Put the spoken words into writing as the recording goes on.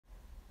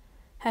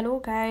Hello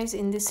guys,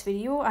 in this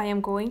video I am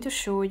going to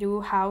show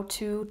you how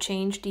to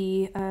change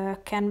the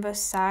canvas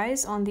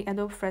size on the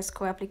Adobe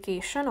Fresco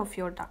application of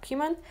your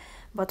document.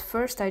 But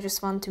first I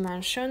just want to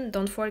mention,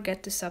 don't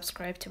forget to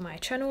subscribe to my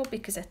channel,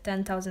 because at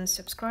 10,000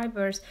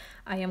 subscribers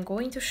I am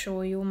going to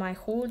show you my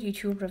whole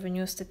YouTube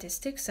revenue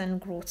statistics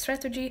and growth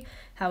strategy,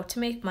 how to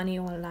make money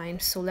online.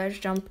 So let's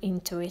jump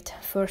into it.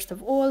 First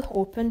of all,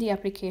 open the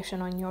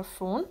application on your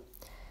phone.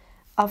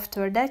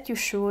 After that, you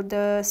should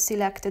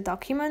select the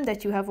document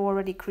that you have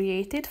already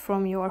created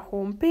from your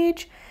home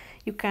page.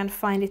 You can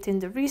find it in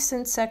the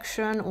recent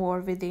section or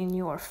within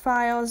your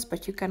files,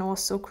 but you can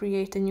also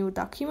create a new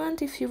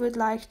document if you would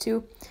like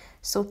to.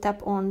 So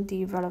tap on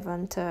the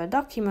relevant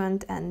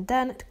document and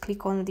then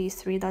click on the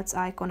three dots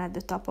icon at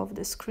the top of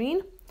the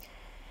screen.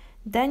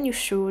 Then you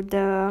should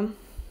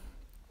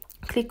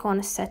click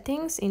on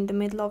settings in the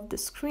middle of the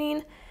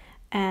screen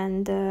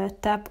and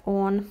tap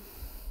on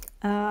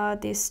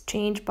this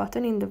change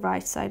button in the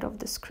right side of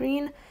the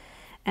screen,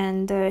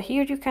 and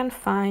here you can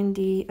find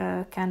the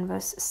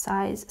canvas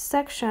size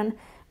section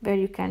where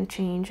you can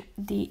change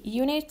the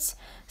units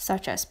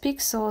such as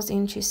pixels,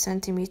 inches,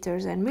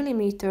 centimeters and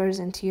millimeters,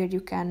 and here you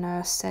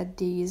can set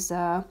these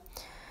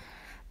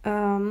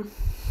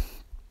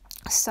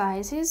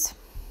sizes,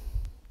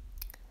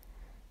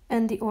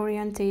 and the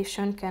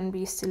orientation can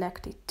be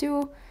selected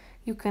too.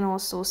 You can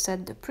also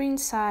set the print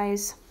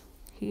size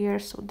here,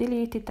 so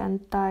delete it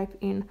and type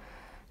in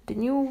the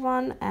new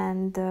one,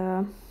 and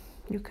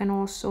you can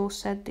also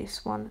set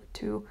this one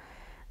to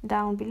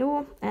down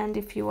below. And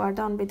if you are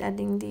done with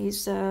adding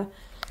these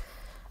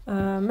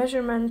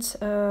measurement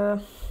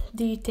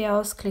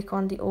details, click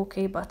on the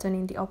OK button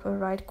in the upper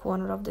right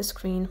corner of the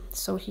screen.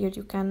 So here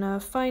you can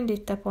find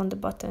it, tap on the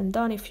button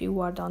done if you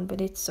are done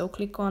with it. So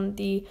click on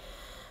the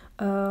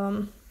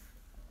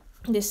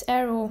this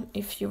arrow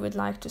if you would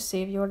like to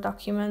save your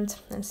document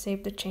and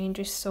save the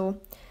changes. So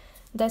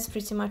that's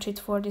pretty much it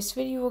for this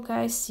video,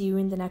 guys. See you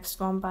in the next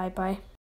one. Bye bye.